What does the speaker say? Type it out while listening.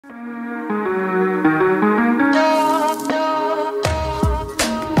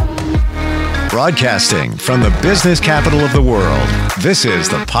Broadcasting from the business capital of the world, this is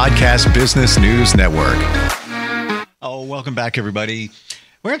the Podcast Business News Network. Oh, welcome back, everybody.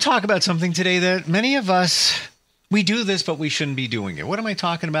 We're going to talk about something today that many of us, we do this, but we shouldn't be doing it. What am I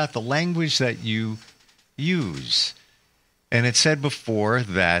talking about? The language that you use. And it's said before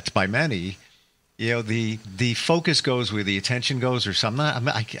that by many, you know, the focus goes where the attention goes, or something.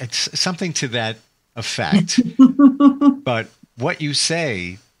 It's something to that effect. But what you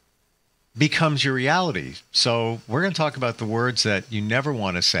say becomes your reality. So we're going to talk about the words that you never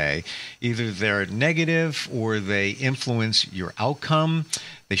want to say. Either they're negative or they influence your outcome.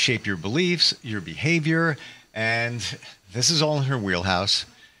 They shape your beliefs, your behavior. And this is all in her wheelhouse.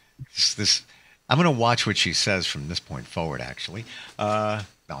 I'm going to watch what she says from this point forward, actually. No,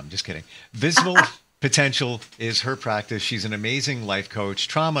 I'm just kidding. Visible potential is her practice. She's an amazing life coach,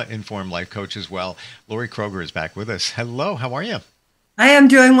 trauma-informed life coach as well. Laurie Kroeger is back with us. Hello, how are you? I am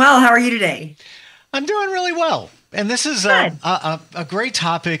doing well. How are you today? I'm doing really well. And this is a great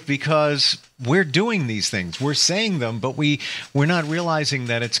topic because we're doing these things. We're saying them, but we're not realizing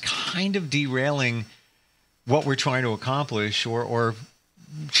that it's kind of derailing what we're trying to accomplish or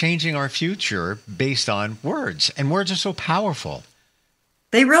changing our future based on words. And words are so powerful.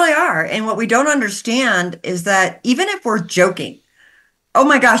 They really are. And what we don't understand is that even if we're joking, oh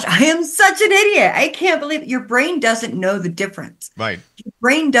my gosh, I am such an idiot. I can't believe it. Your brain doesn't know the difference. Right. Your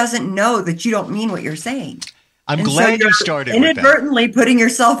brain doesn't know that you don't mean what you're saying. I'm glad you started with that. Inadvertently putting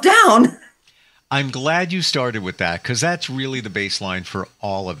yourself down. I'm glad you started with that because that's really the baseline for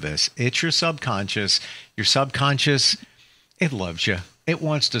all of this. It's your subconscious. Your subconscious, it loves you. It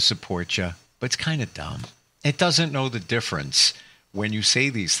wants to support you, but it's kind of dumb. It doesn't know the difference when you say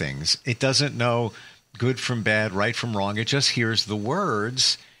these things. It doesn't know good from bad, right from wrong. It just hears the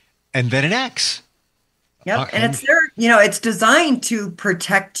words and then it acts. Yep. And it's there, it's designed to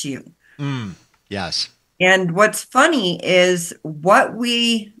protect you. Yes. And what's funny is what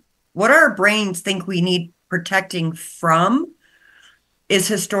our brains think we need protecting from is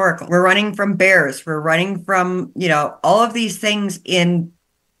historical. We're running from bears. We're running from, all of these things in,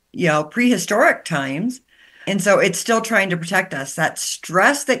 prehistoric times. And so it's still trying to protect us. That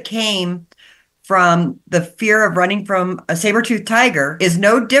stress that came from the fear of running from a saber-toothed tiger is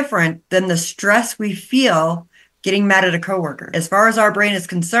no different than the stress we feel getting mad at a coworker. As far as our brain is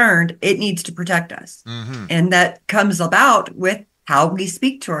concerned, it needs to protect us. Mm-hmm. And that comes about with how we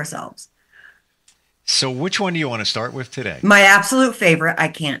speak to ourselves. So which one do you want to start with today? My absolute favorite, I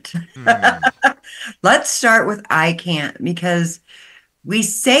can't. Let's start with I can't, because we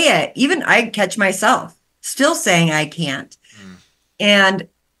say it. Even I catch myself still saying I can't. And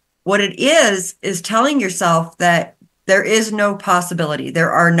what it is telling yourself that there is no possibility.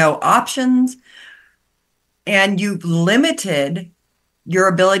 There are no options. And you've limited your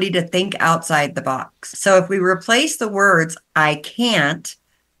ability to think outside the box. So if we replace the words I can't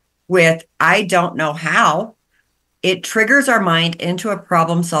with I don't know how, it triggers our mind into a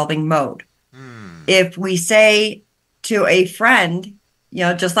problem-solving mode. If we say to a friend,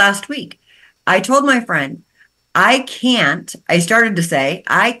 just last week, I told my friend, I started to say,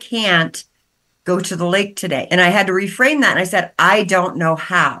 I can't go to the lake today. And I had to reframe that. And I said, I don't know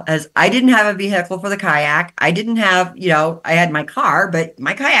how, as I didn't have a vehicle for the kayak. I didn't have, I had my car, but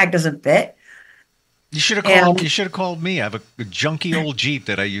my kayak doesn't fit. You should have called me. I have a junky old Jeep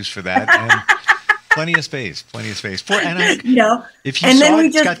that I use for that. And plenty of space. If you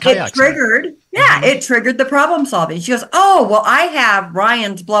it triggered. Yeah, it triggered the problem solving. She goes, oh, well, I have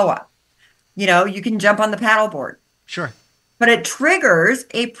Ryan's blow up. You can jump on the paddleboard. Sure. But it triggers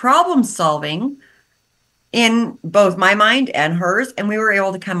a problem solving in both my mind and hers. And we were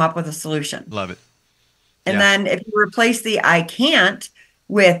able to come up with a solution. Love it. And then if you replace the I can't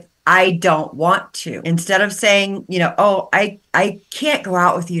with I don't want to, instead of saying, I can't go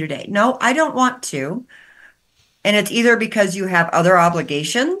out with you today. No, I don't want to. And it's either because you have other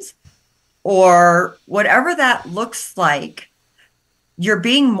obligations or whatever that looks like. You're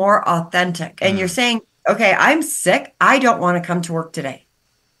being more authentic and you're saying, okay, I'm sick. I don't want to come to work today.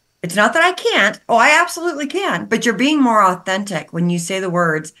 It's not that I can't. Oh, I absolutely can. But you're being more authentic when you say the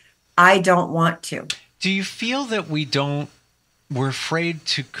words, I don't want to. Do you feel that we're afraid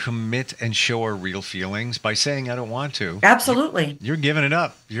to commit and show our real feelings by saying, I don't want to? Absolutely. You're giving it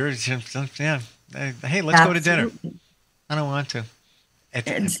up. Hey, let's go to dinner. I don't want to.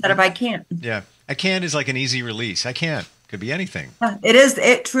 Instead of I can't. Yeah. I can't is like an easy release. I can't. Could be anything. It is.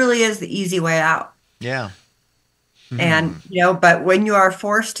 It truly is the easy way out. Yeah. And, but when you are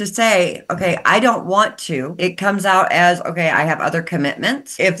forced to say, okay, I don't want to, it comes out as, okay, I have other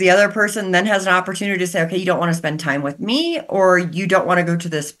commitments. If the other person then has an opportunity to say, okay, you don't want to spend time with me, or you don't want to go to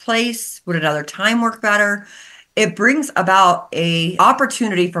this place, would another time work better? It brings about a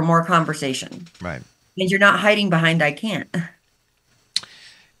opportunity for more conversation. Right. And you're not hiding behind, I can't.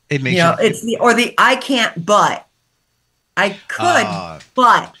 It makes it's the I can't, but I could,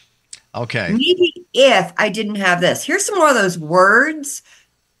 but. Okay. Maybe if I didn't have this. Here's some more of those words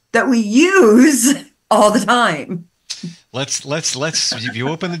that we use all the time. Let's if you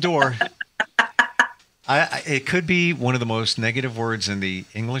open the door. It could be one of the most negative words in the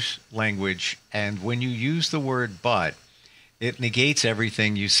English language, and when you use the word but, it negates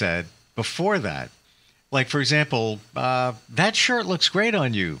everything you said before that. Like, for example, that shirt looks great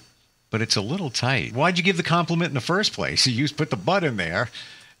on you, but it's a little tight. Why'd you give the compliment in the first place? You put the but in there.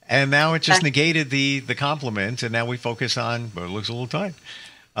 And now it just negated the compliment, and now we focus on, but it looks a little tight.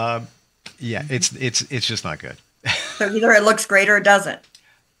 It's just not good. So either it looks great or it doesn't.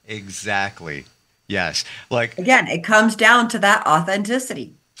 Exactly. Yes. Like, again, it comes down to that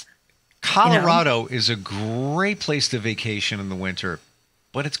authenticity. Colorado is a great place to vacation in the winter,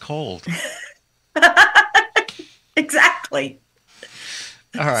 but it's cold. Exactly.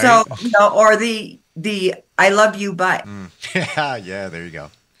 All right. So, or the I love you, but. Yeah, there you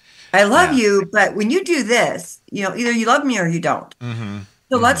go. I love you, but when you do this, either you love me or you don't.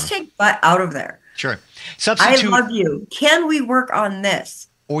 So let's take but out of there. Sure. Substitute. I love you. Can we work on this?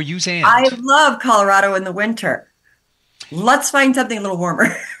 Or use and. I love Colorado in the winter. Let's find something a little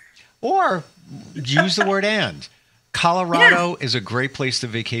warmer. Or use the word and. Colorado is a great place to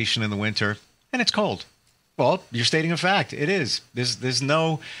vacation in the winter, and it's cold. Well, you're stating a fact. It is. There's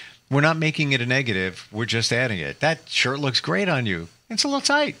no, we're not making it a negative. We're just adding it. That shirt looks great on you. It's a little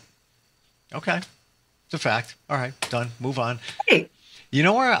tight. Okay. It's a fact. All right. Done. Move on. Hey. You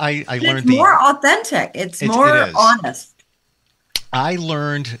know where I learned it's more authentic. It's more honest. I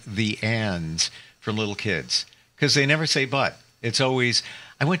learned the and from little kids because they never say but. It's always,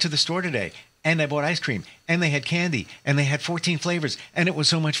 I went to the store today and I bought ice cream and they had candy and they had 14 flavors and it was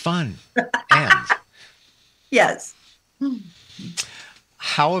so much fun. And. Yes.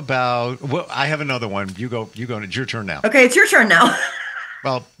 How about, well, I have another one. You go, it's your turn now. Okay, it's your turn now.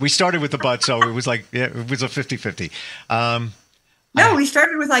 Well, we started with the but, so it was like, it was a 50-50. No, we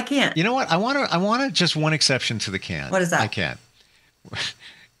started with I can't. You know what? I want just one exception to the can't. What is that? I can't.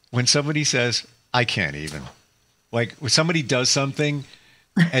 When somebody says, I can't even. Like, when somebody does something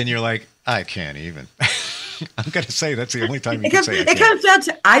and you're like, I can't even. I'm going to say that's the only time you can say it. It comes down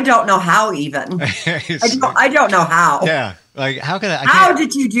to, I don't know how even. I don't know how. Yeah. Like, how can I? How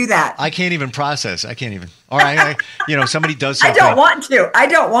did you do that? I can't even process. I can't even. All right. Somebody does something. I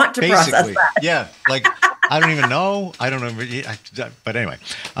don't want to process that. Yeah. Like, I don't even know. I don't know. But anyway,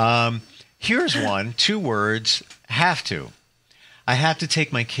 here's one, 2 words, have to. I have to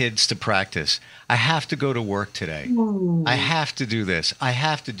take my kids to practice. I have to go to work today. Ooh. I have to do this. I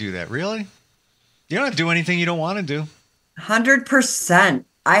have to do that. Really? You don't have to do anything you don't want to do. 100%.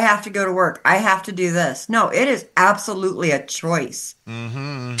 I have to go to work. I have to do this. No, it is absolutely a choice. Mm-hmm.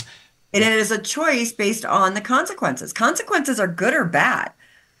 And it is a choice based on the consequences. Consequences are good or bad.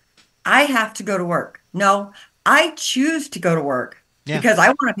 I have to go to work. No, I choose to go to work because I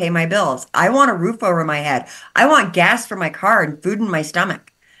want to pay my bills. I want a roof over my head. I want gas for my car and food in my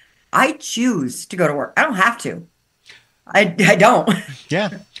stomach. I choose to go to work. I don't have to. I don't.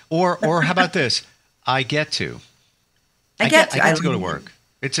 Yeah. Or how about this? I get to. I get to go to work.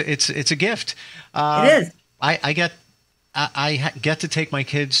 It's a gift. It is. I get to take my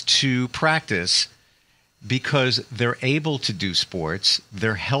kids to practice because they're able to do sports.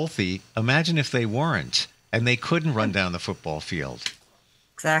 They're healthy. Imagine if they weren't and they couldn't run down the football field.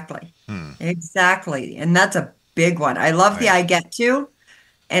 Exactly. Exactly. And that's a big one. I love the I get to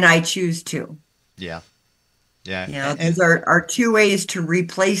and I choose to. Yeah. Yeah. These are 2 ways to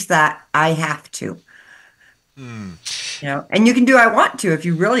replace that I have to. And you can do I want to if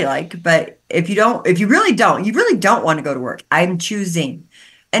you really like, but if you really don't want to go to work. I'm choosing.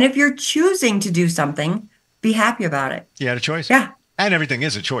 And if you're choosing to do something, be happy about it. You had a choice. Yeah. And everything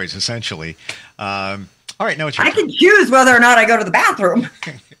is a choice, essentially. All right, now it's your turn. I can choose whether or not I go to the bathroom.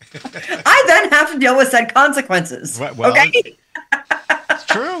 I then have to deal with said consequences. Well, okay? It's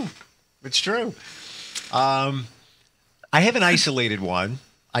true. It's true. I have an isolated one.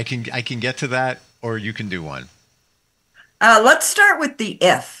 I can get to that, or you can do one. Let's start with the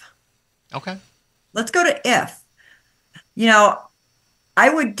if. Okay. Let's go to if. I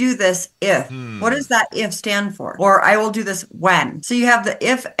would do this if. What does that if stand for? Or I will do this when. So you have the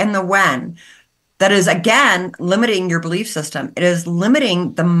if and the when. that is, again, limiting your belief system. It is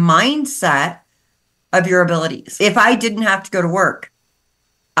limiting the mindset of your abilities. If I didn't have to go to work,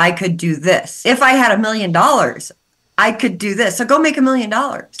 I could do this. If I had $1 million, I could do this. So go make $1 million.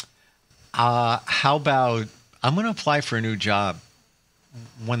 How about, I'm going to apply for a new job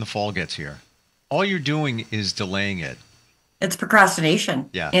when the fall gets here. All you're doing is delaying it. It's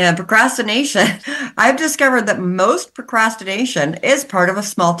procrastination. Yeah. And procrastination, I've discovered that most procrastination is part of a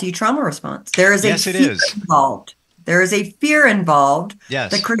small T trauma response. There is a fear involved. There is a fear involved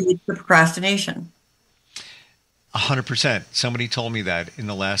that creates the procrastination. 100%. Somebody told me that in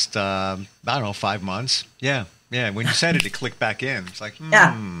the last, 5 months. Yeah. Yeah. When you said it, it clicked back in. It's like,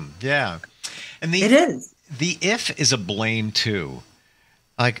 yeah. And it is. The if is a blame too.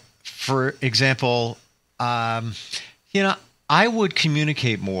 Like, for example, I would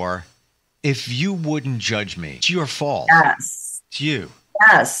communicate more if you wouldn't judge me. It's your fault. Yes. It's you.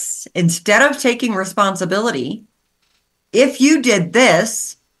 Yes. Instead of taking responsibility, if you did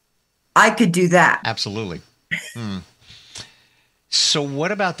this, I could do that. Absolutely. So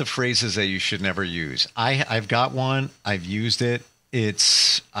what about the phrases that you should never use? I've got one. I've used it.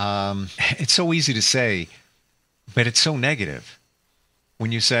 It's so easy to say, but it's so negative.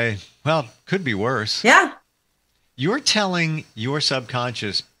 When you say, well, could be worse. Yeah. You're telling your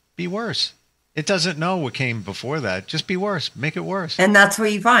subconscious, be worse. It doesn't know what came before that. Just be worse. Make it worse. And that's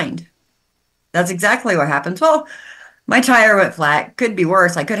what you find. That's exactly what happens. Well, my tire went flat. Could be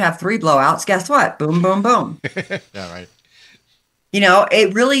worse. I could have 3 blowouts. Guess what? Boom, boom, boom. Yeah, right.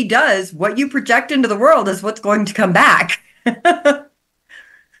 It really does. What you project into the world is what's going to come back. And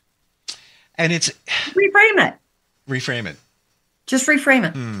it's... Reframe it. Reframe it. Just reframe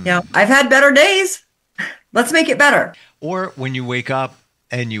it. I've had better days. Let's make it better. Or when you wake up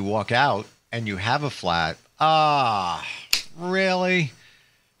and you walk out and you have a flat, really?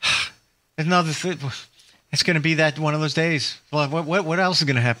 Another thing. It's going to be that one of those days. Well, what else is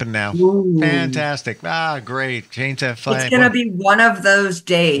going to happen now? Ooh. Fantastic. Great. Change that flat. It's going to be one of those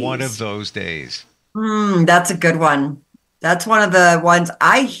days. One of those days. That's a good one. That's one of the ones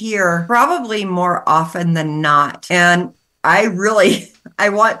I hear probably more often than not. And I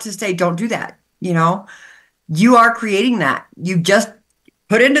want to say, don't do that. You are creating that. You just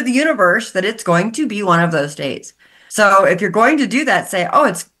put into the universe that it's going to be one of those days. So if you're going to do that, say,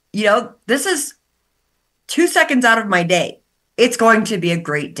 this is 2 seconds out of my day. It's going to be a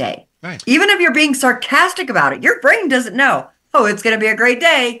great day. Right. Even if you're being sarcastic about it, your brain doesn't know, it's going to be a great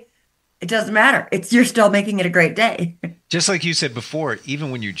day. It doesn't matter. You're still making it a great day. Just like you said before,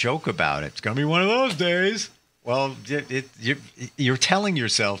 even when you joke about it, it's going to be one of those days. Well, you're telling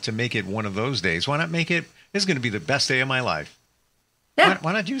yourself to make it one of those days. Why not make it, this is going to be the best day of my life? Yeah.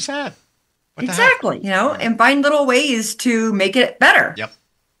 Why not use that? Exactly. And find little ways to make it better. Yep.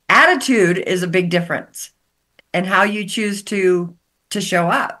 Attitude is a big difference in how you choose to show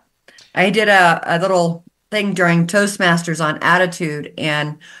up. I did a little thing during Toastmasters on attitude,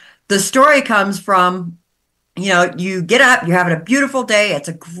 and the story comes from, you get up, you're having a beautiful day. It's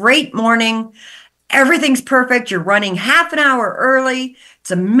a great morning. Everything's perfect. You're running half an hour early.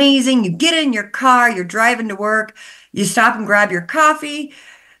 It's amazing. You get in your car, you're driving to work. You stop and grab your coffee.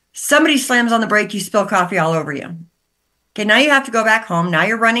 Somebody slams on the brake. You spill coffee all over you. Okay, now you have to go back home. Now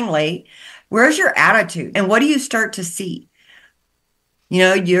you're running late. Where's your attitude? And what do you start to see?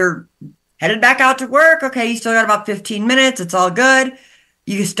 You're headed back out to work. Okay, you still got about 15 minutes. It's all good.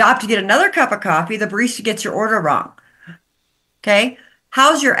 You stop to get another cup of coffee. The barista gets your order wrong. Okay,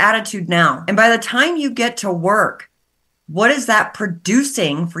 how's your attitude now? And by the time you get to work, what is that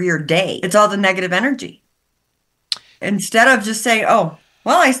producing for your day? It's all the negative energy. Instead of just saying,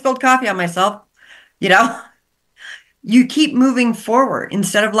 I spilled coffee on myself, you keep moving forward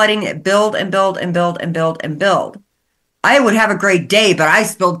instead of letting it build and build and build and build and build. I would have a great day, but I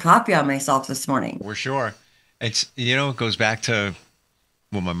spilled coffee on myself this morning. For sure. It's, it goes back to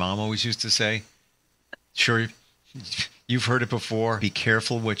what my mom always used to say. Sure, you've heard it before. Be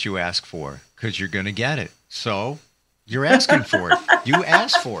careful what you ask for because you're going to get it. So you're asking for it. You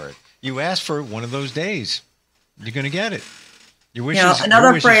ask for it. You ask for one of those days. You're going to get it. Your wishes,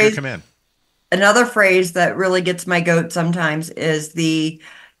 your wishes should come in. Another phrase that really gets my goat sometimes is the,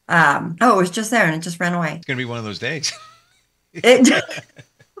 it was just there and it just ran away. It's going to be one of those days. It had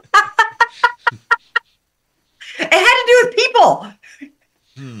to do with people.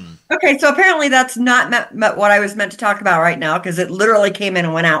 Okay, so apparently that's not what I was meant to talk about right now because it literally came in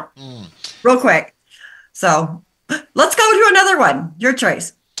and went out real quick. So let's go to another one. Your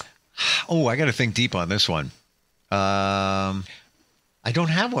choice. Oh, I got to think deep on this one. I don't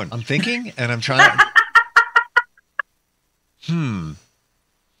have one. I'm thinking and I'm trying.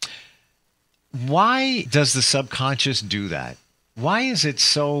 Why does the subconscious do that? Why is it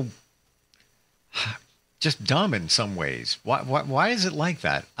so just dumb in some ways? Why is it like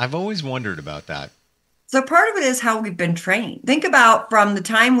that? I've always wondered about that. So part of it is how we've been trained. Think about from the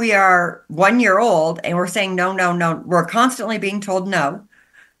time we are 1 year old and we're saying no, no, no. We're constantly being told no.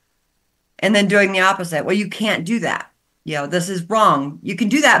 And then doing the opposite. Well, you can't do that. This is wrong. You can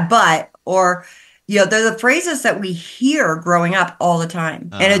do that, but, or, they're the phrases that we hear growing up all the time.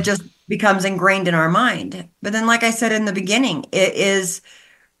 And it just becomes ingrained in our mind. But then, like I said in the beginning, it is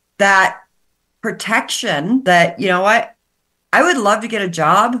that protection that, you know what, I would love to get a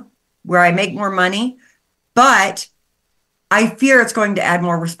job where I make more money, but I fear it's going to add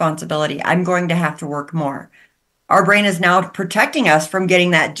more responsibility. I'm going to have to work more. Our brain is now protecting us from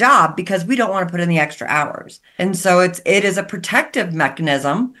getting that job because we don't want to put in the extra hours. And so it is a protective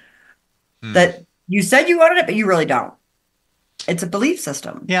mechanism that you said you wanted it, but you really don't. It's a belief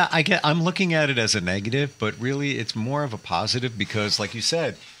system. Yeah, I'm looking at it as a negative, but really it's more of a positive because, like you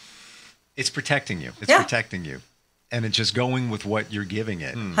said, it's protecting you. It's protecting you. And it's just going with what you're giving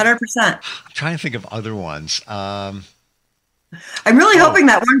it. 100%. I'm trying to think of other ones. I'm really hoping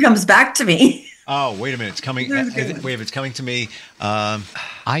that one comes back to me. Oh, wait a minute. It's coming. Wait, it's coming to me.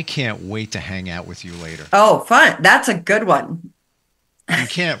 I can't wait to hang out with you later. Oh, fun. That's a good one. You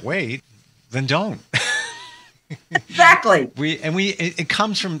can't wait? Then don't. Exactly. It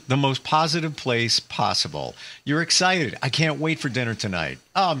comes from the most positive place possible. You're excited. I can't wait for dinner tonight.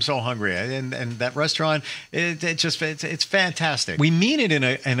 Oh, I'm so hungry. And that restaurant, it's fantastic. We mean it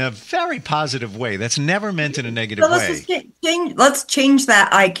in a very positive way. That's never meant in a negative way. Let's change that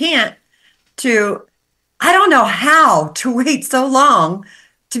I can't to I don't know how to wait so long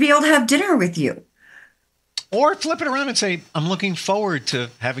to be able to have dinner with you. Or flip it around and say, I'm looking forward to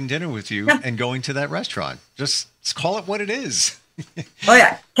having dinner with you and going to that restaurant. Just call it what it is. Oh,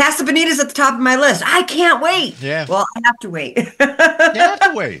 yeah. Casa Bonita's at the top of my list. I can't wait. Yeah. Well, I have to wait. You have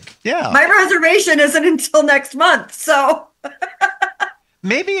to wait. Yeah. My reservation isn't until next month. So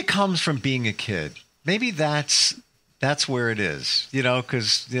maybe it comes from being a kid. Maybe that's where it is,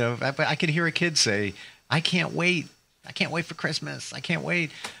 because, I can hear a kid say, I can't wait. I can't wait for Christmas. I can't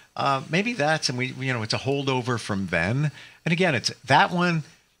wait. Maybe it's a holdover from then. And again, that one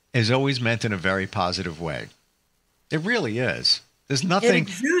is always meant in a very positive way. It really is. There's nothing. It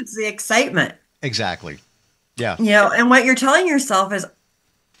exudes the excitement. Exactly. Yeah. And what you're telling yourself is,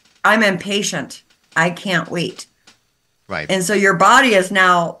 I'm impatient. I can't wait. Right. And so your body is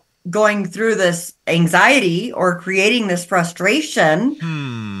now going through this anxiety or creating this frustration.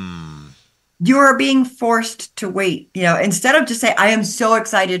 You are being forced to wait, instead of just say, I am so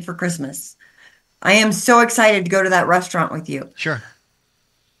excited for Christmas. I am so excited to go to that restaurant with you. Sure.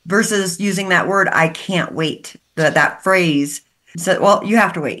 Versus using that word, I can't wait, that phrase. So, well, you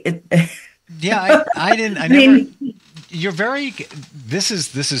have to wait. Yeah, I never, you're very, this is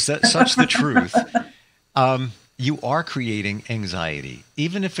such the truth. You are creating anxiety,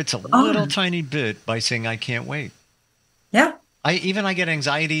 even if it's a little tiny bit by saying, I can't wait. Yeah. I get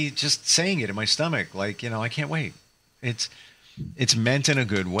anxiety just saying it in my stomach, like, I can't wait. It's meant in a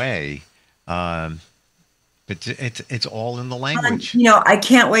good way, but it's all in the language. I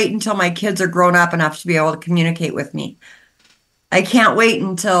can't wait until my kids are grown up enough to be able to communicate with me. I can't wait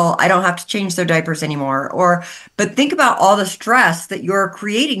until I don't have to change their diapers anymore. But think about all the stress that you're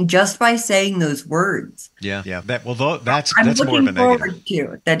creating just by saying those words. Yeah. That's more of a negative. I'm looking forward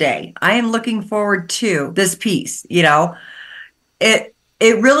to the day. I am looking forward to this piece, It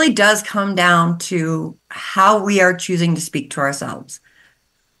really does come down to how we are choosing to speak to ourselves.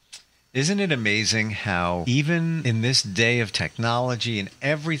 Isn't it amazing how even in this day of technology and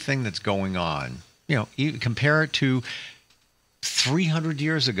everything that's going on, you compare it to 300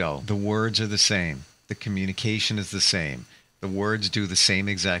 years ago, the words are the same. The communication is the same. The words do the same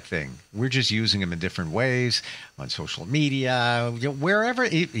exact thing. We're just using them in different ways on social media, wherever,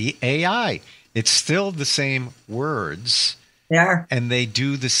 AI. It's still the same words. They are. And they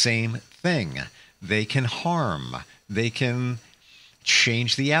do the same thing. They can harm. They can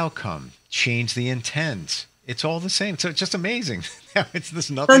change the outcome, change the intent. It's all the same. So it's just amazing.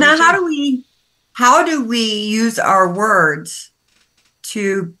 There's nothing. So now how do we use our words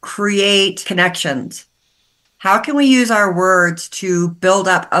to create connections? How can we use our words to build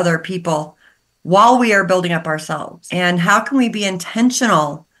up other people while we are building up ourselves? And how can we be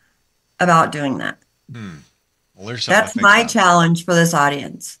intentional about doing that? Well, that's my challenge for this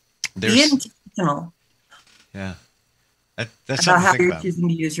audience. Be intentional. Yeah. That's about how you're you're choosing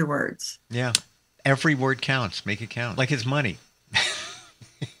to use your words. Yeah. Every word counts. Make it count. Like it's money.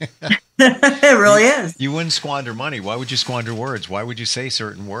 It really is. You wouldn't squander money. Why would you squander words? Why would you say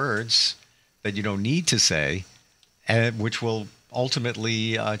certain words that you don't need to say, and which will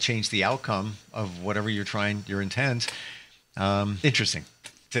ultimately change the outcome of whatever your intent. Interesting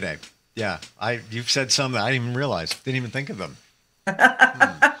today. Yeah, you've said some that I didn't even realize, didn't even think of them.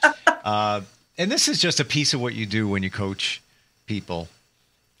 And this is just a piece of what you do when you coach people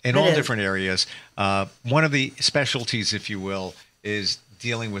in all different areas. One of the specialties, if you will, is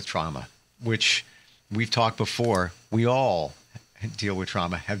dealing with trauma, which we've talked before. We all deal with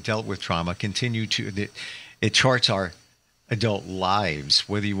trauma, have dealt with trauma, continue to. It charts our adult lives,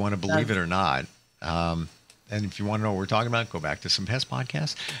 whether you want to believe it or not. And if you want to know what we're talking about, go back to some past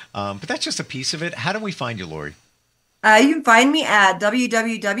podcasts. But that's just a piece of it. How do we find you, Laurie? You can find me at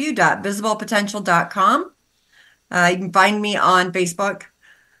www.visiblepotential.com. You can find me on Facebook,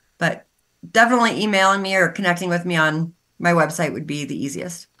 but definitely emailing me or connecting with me on my website would be the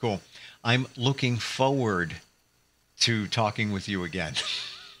easiest. Cool. I'm looking forward to talking with you again.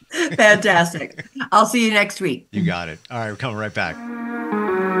 Fantastic. I'll see you next week. You got it. All right, we're coming right back.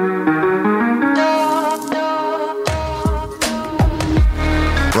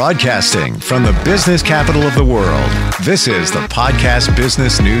 Broadcasting from the business capital of the world, this is the Podcast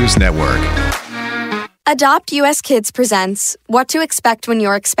Business News Network. Adopt US Kids presents What to Expect When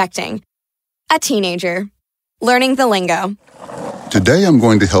You're Expecting. A teenager. Learning the lingo. Today I'm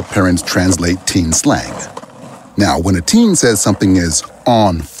going to help parents translate teen slang. Now, when a teen says something is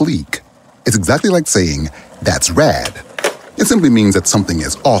on fleek, it's exactly like saying, that's rad. It simply means that something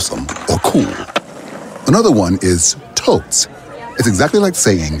is awesome or cool. Another one is totes. It's exactly like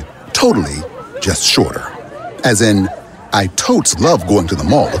saying, totally, just shorter. As in, I totes love going to the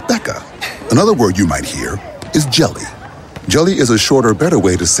mall with Becca. Another word you might hear is jelly. Jelly is a shorter, better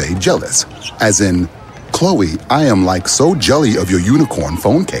way to say jealous. As in, Chloe, I am like so jelly of your unicorn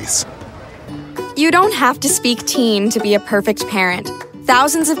phone case. You don't have to speak teen to be a perfect parent.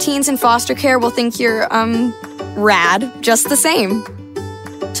 Thousands of teens in foster care will think you're, rad just the same.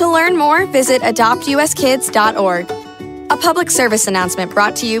 To learn more, visit adoptuskids.org. A public service announcement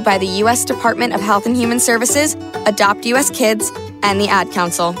brought to you by the U.S. Department of Health and Human Services, Adopt U.S. Kids, and the Ad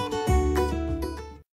Council.